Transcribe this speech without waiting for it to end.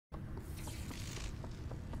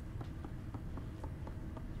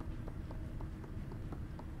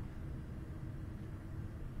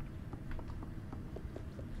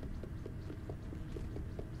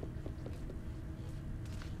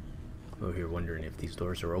here wondering if these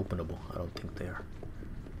doors are openable. I don't think they are.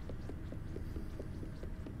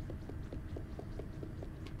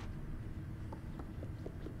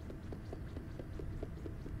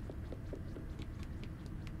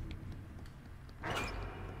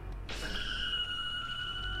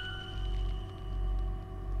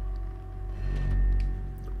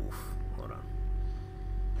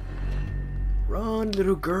 Run,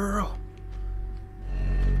 little girl.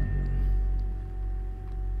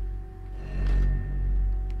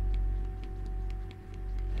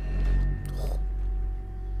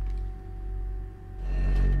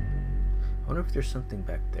 I wonder if there's something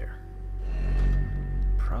back there.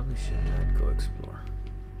 Probably should not go explore.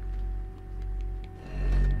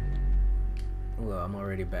 Well, I'm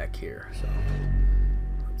already back here, so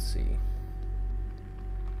let's see.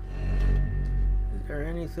 Is there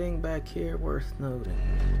anything back here worth noting?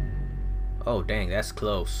 Oh, dang, that's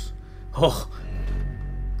close. Oh!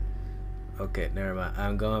 Okay, never mind.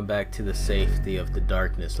 I'm going back to the safety of the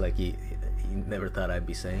darkness. Like, you never thought I'd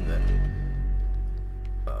be saying that.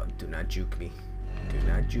 Do not juke me. Do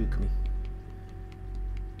not juke me.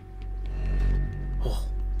 Oh!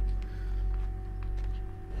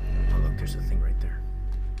 Oh, look, there's a thing right there.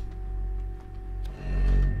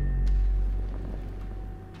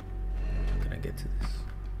 Can I get to this?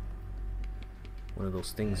 One of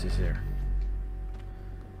those things is there.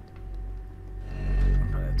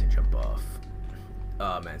 I'll probably have to jump off.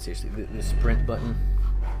 Oh man, seriously, the sprint button.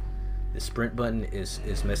 The sprint button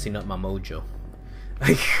is messing up my mojo.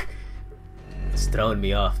 Like, it's throwing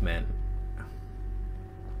me off, man.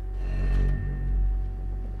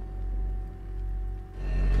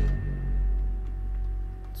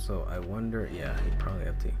 So I wonder, yeah, you probably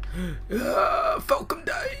have to. Falcon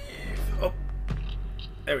dive. Oh,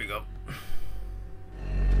 there we go.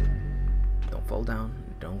 Don't fall down.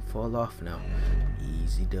 Don't fall off now.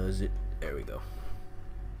 Easy does it. There we go.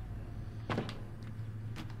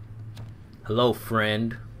 Hello,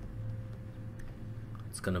 friend.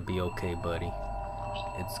 It's gonna be okay, buddy.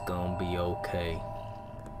 It's gonna be okay.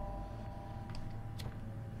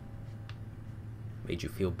 Made you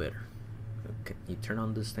feel better. Can you turn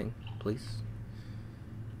on this thing, please?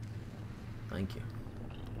 Thank you.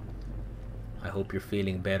 I hope you're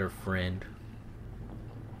feeling better, friend.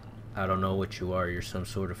 I don't know what you are. You're some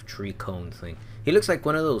sort of tree cone thing. He looks like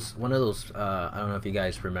one of those. I don't know if you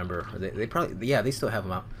guys remember. They probably, yeah, they still have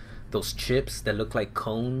them out. Those chips that look like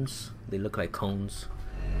cones. They look like cones.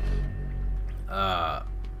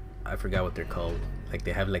 I forgot what they're called. Like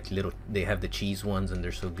they have like little. They have the cheese ones, and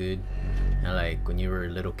they're so good. And like when you were a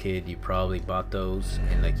little kid, you probably bought those,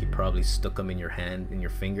 and like you probably stuck them in your hand, in your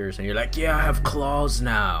fingers, and you're like, yeah, I have claws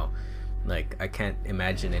now. Like I can't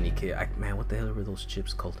imagine any kid. Man, what the hell were those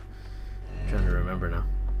chips called? I'm trying to remember now.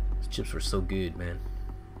 Those chips were so good, man.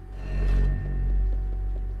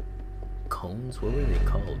 Cones? What were they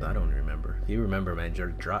called? I don't remember. If you remember, man,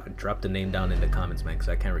 drop the name down in the comments, man, because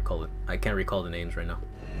I can't recall it. I can't recall the names right now.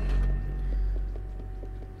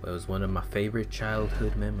 But it was one of my favorite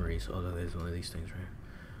childhood memories. Oh, there's one of these things right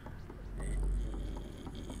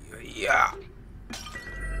here. Yeah.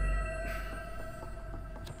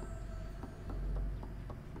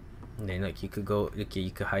 And then like you could go, okay, you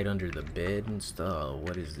could hide under the bed and stuff. Oh,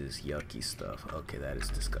 what is this yucky stuff? Okay, that is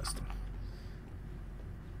disgusting.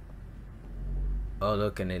 Oh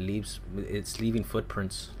look, and it's leaving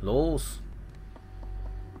footprints. Lols.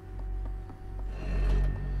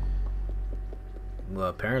 Well,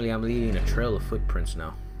 apparently I'm leaving a trail of footprints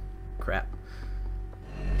now. Crap.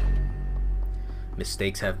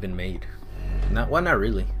 Mistakes have been made. Not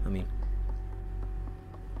really. I mean,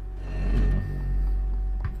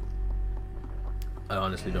 I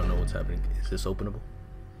honestly don't know what's happening. Is this openable?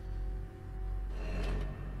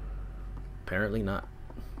 Apparently not.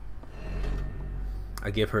 I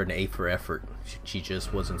give her an A for effort. She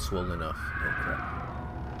just wasn't swollen enough. Oh crap.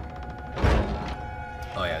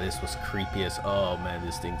 Oh yeah, this was creepy as. Oh man,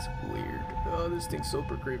 this thing's weird. Oh, this thing's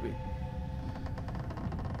super creepy.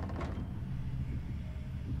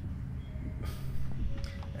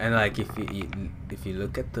 And like if you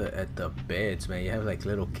look at the beds, man, you have like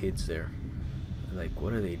little kids there. Like,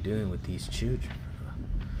 what are they doing with these children?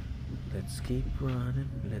 Let's keep running.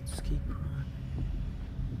 Let's keep running.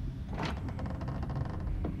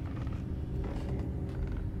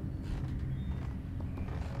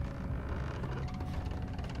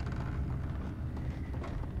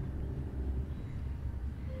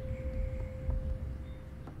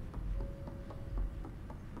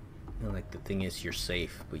 Like the thing is, you're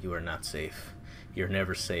safe, but you are not safe. You're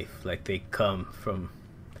never safe. Like they come from.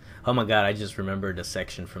 Oh my god! I just remembered a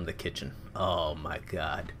section from the kitchen. Oh my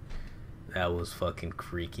god, That was fucking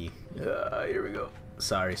freaky. Here we go.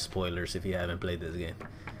 Sorry, spoilers if you haven't played this game.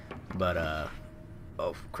 But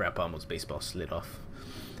oh crap! Almost baseball slid off.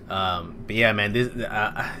 But yeah, man, this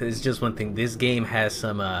is just one thing. This game has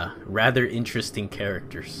some rather interesting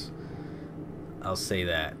characters. I'll say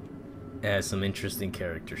that. It has some interesting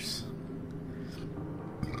characters.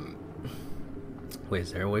 Wait,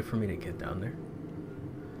 is there a way for me to get down there?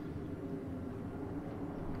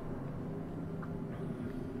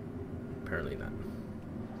 Apparently not.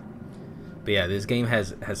 But yeah, this game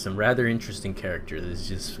has some rather interesting characters. It's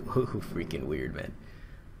just freaking weird, man.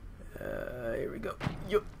 Here we go.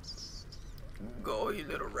 Yo, go, you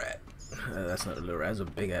little rat. That's not a little rat. That's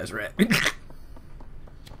a big ass rat.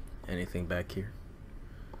 Anything back here?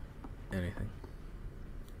 Anything?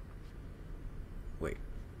 Wait,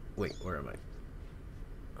 where am I?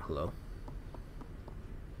 Hello?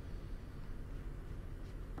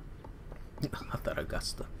 I thought I got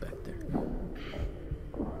stuck back there.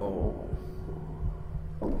 Oh.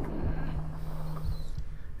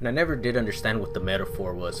 And I never did understand what the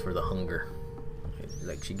metaphor was for the hunger.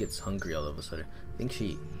 Like, she gets hungry all of a sudden. I think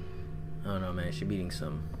she... I don't know, man. She's eating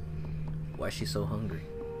some... Why is she so hungry?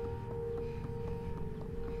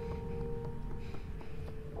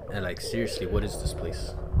 And, like, seriously, what is this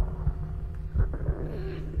place?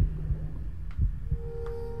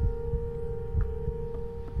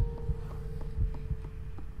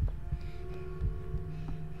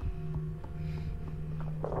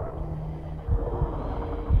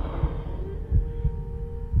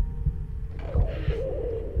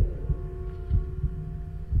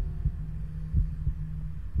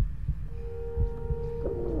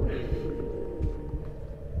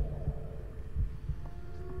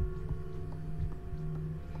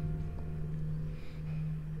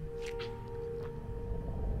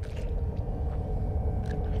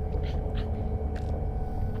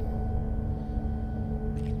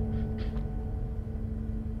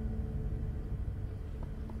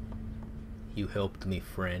 You helped me,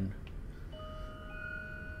 friend.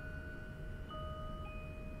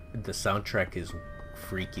 The soundtrack is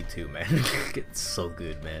freaky too, man. It's so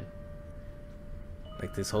good, man.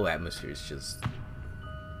 Like, this whole atmosphere is just...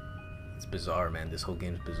 It's bizarre, man. This whole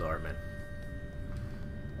game's bizarre, man.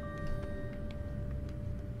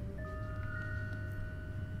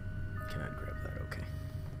 Can I grab that? Okay.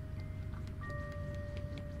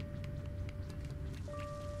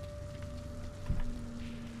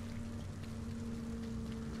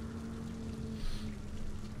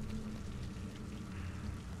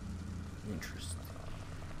 Interesting.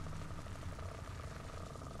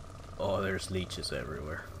 Oh, there's leeches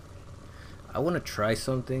everywhere. I want to try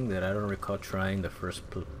something that I don't recall trying the first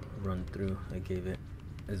run through I gave it.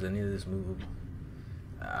 Is any of this movable?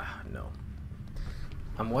 Ah, no.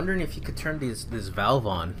 I'm wondering if you could turn this valve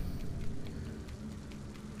on.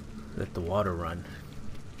 Let the water run.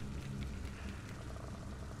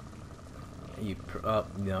 You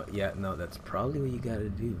no, yeah, no, that's probably what you gotta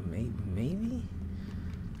do. Maybe?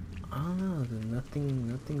 I don't know.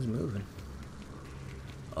 Nothing's moving.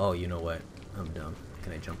 Oh, you know what? I'm dumb.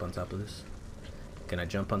 Can I jump on top of this? Can I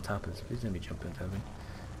jump on top of this? Please let me jump on top of it.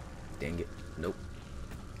 Dang it. Nope.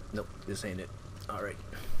 Nope, this ain't it. Alright.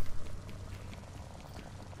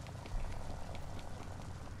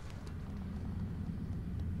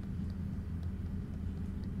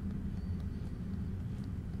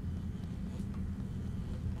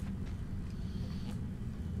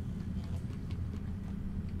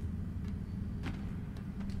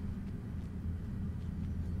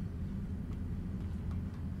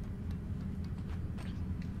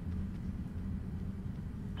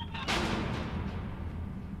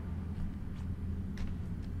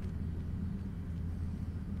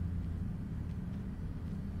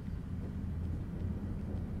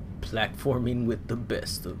 Platforming with the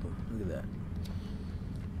best of them. Look at that.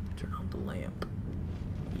 Turn on the lamp.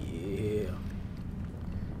 Yeah.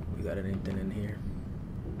 We got anything in here?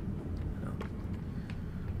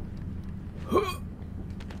 No.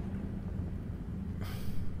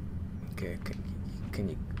 Okay, can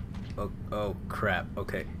you... Oh, crap.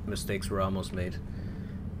 Okay, mistakes were almost made.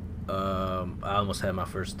 I almost had my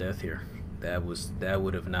first death here. That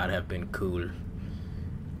would have not have been cool.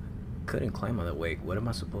 Couldn't climb on that. Wait, what am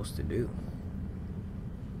I supposed to do?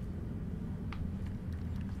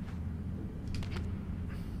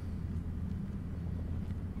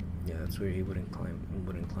 Yeah, that's where he wouldn't climb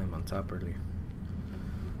on top earlier.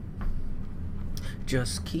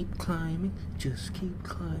 Just keep climbing, just keep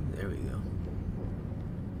climbing. There we go.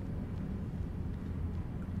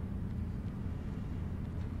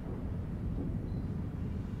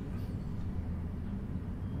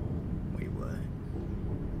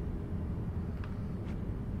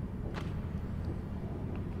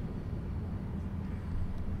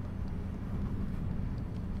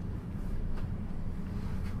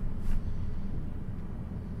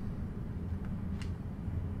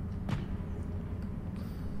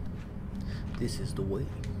 This is the way.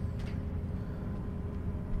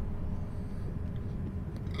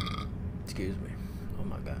 Excuse me. Oh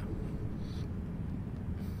my god.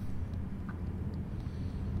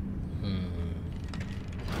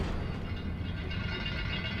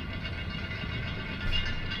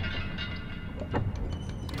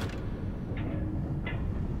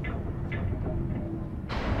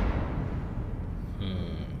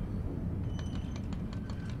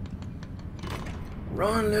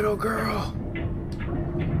 Run, little girl.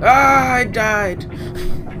 Ah, I died.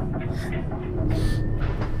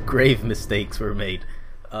 Grave mistakes were made.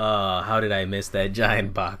 How did I miss that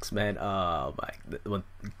giant box, man? Oh my,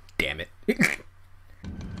 damn it.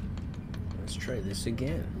 Let's try this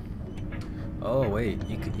again. Oh wait,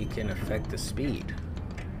 you can affect the speed.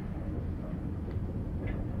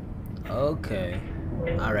 Okay.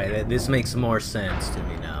 Alright, this makes more sense to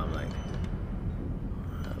me now. I'm like,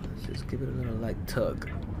 let's just give it a little light tug.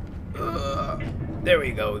 There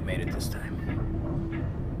we go, we made it this time.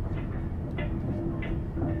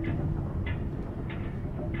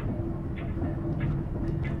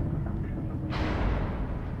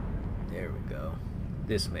 There we go.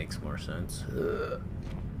 This makes more sense.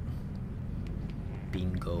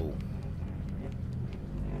 Bingo.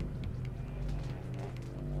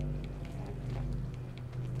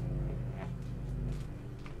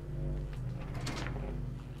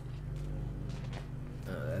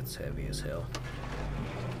 That's heavy as hell.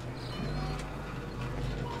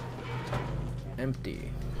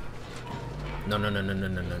 Empty. No.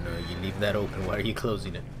 You leave that open. Why are you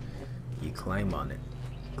closing it? You climb on it.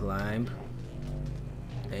 Climb.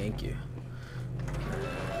 Thank you.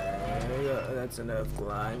 That's enough.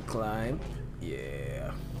 Climb.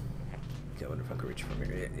 Yeah. Okay, I wonder if I can reach from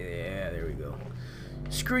here. Yeah, there we go.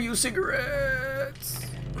 Screw you, cigarettes!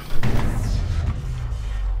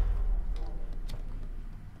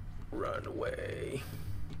 Run away.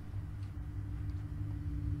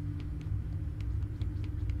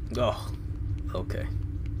 Oh, okay.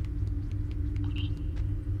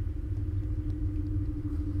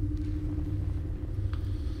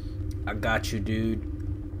 I got you, dude.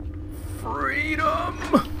 Freedom!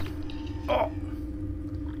 Oh!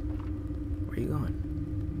 Where are you going?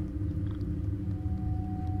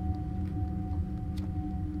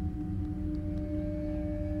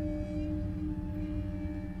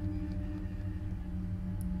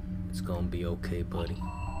 It's gonna be okay, buddy.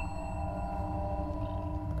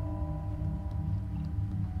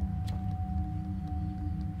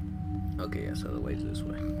 Okay, yeah, so the way's this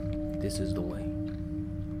way. This is the way.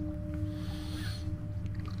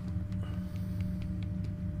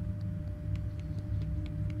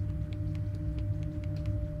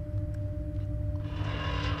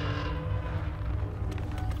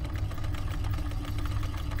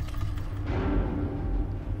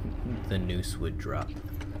 The noose would drop.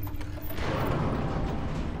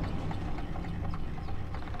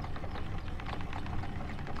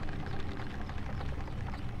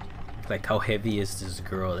 Like, how heavy is this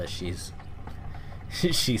girl that she's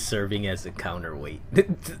serving as a counterweight?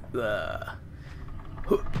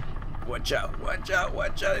 Watch out,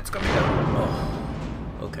 it's coming down.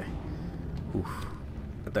 Oh, okay. Oof.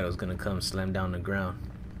 I thought it was gonna come slam down the ground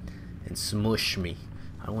and smush me.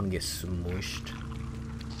 I don't want to get smushed.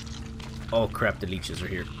 Oh crap, the leeches are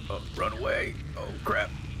here. Oh, run away. Oh crap.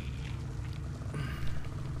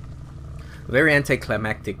 Very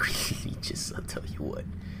anticlimactic leeches, I'll tell you what.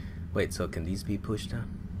 Wait, so can these be pushed down?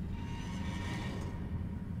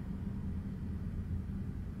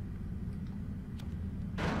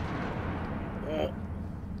 Oh.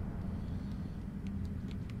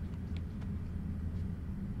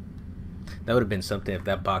 That would have been something if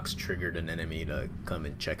that box triggered an enemy to come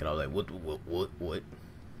and check it out. Like, what?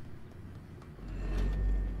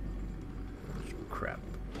 Crap.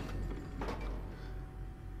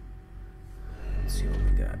 Let's see what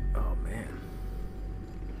we got. Oh man.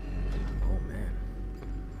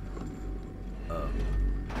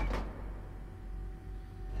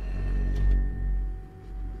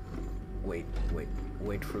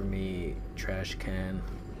 Wait for me, trash can.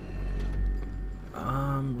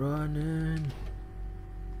 I'm running.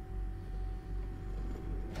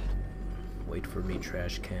 Wait for me,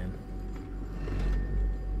 trash can.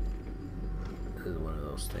 This is one of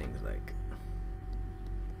those things, like,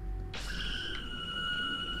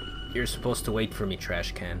 you're supposed to wait for me,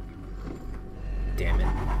 trash can. Damn it.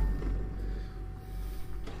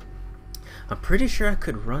 I'm pretty sure I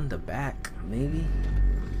could run the back, maybe.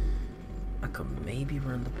 I could maybe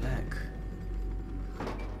run the back. Here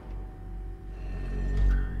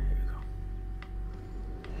we go.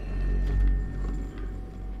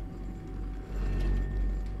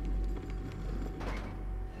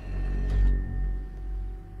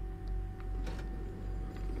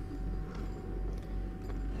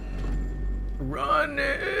 Run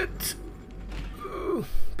it. Ooh,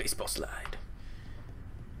 baseball slide.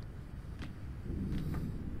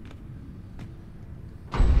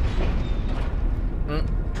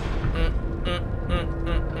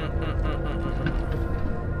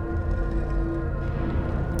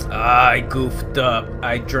 I goofed up.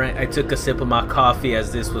 I took a sip of my coffee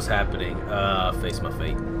as this was happening. Face my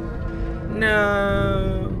fate.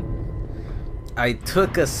 No. I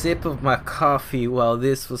took a sip of my coffee while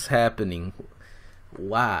this was happening.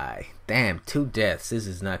 Why? Damn, 2 deaths. This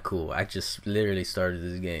is not cool. I just literally started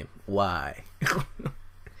this game. Why?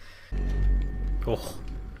 Oh.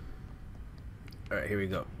 Alright, here we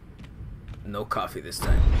go. No coffee this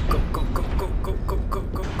time. Go, go, go, go, go, go, go,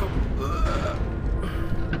 go, go.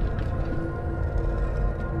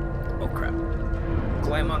 Oh crap.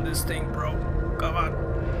 Climb on this thing, bro. Come on.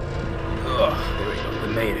 Oh, there we go.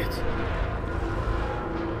 We made it.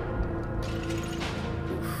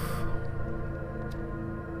 Oof.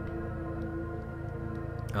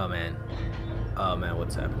 Oh man. Oh man,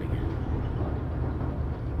 what's happening?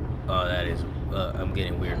 Oh, that is... I'm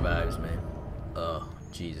getting weird vibes, man. Oh,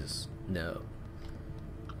 Jesus. No.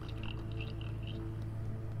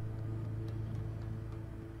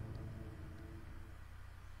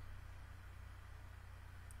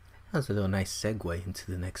 That was a little nice segue into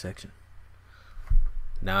the next section.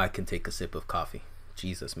 Now I can take a sip of coffee.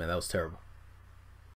 Jesus, man, that was terrible.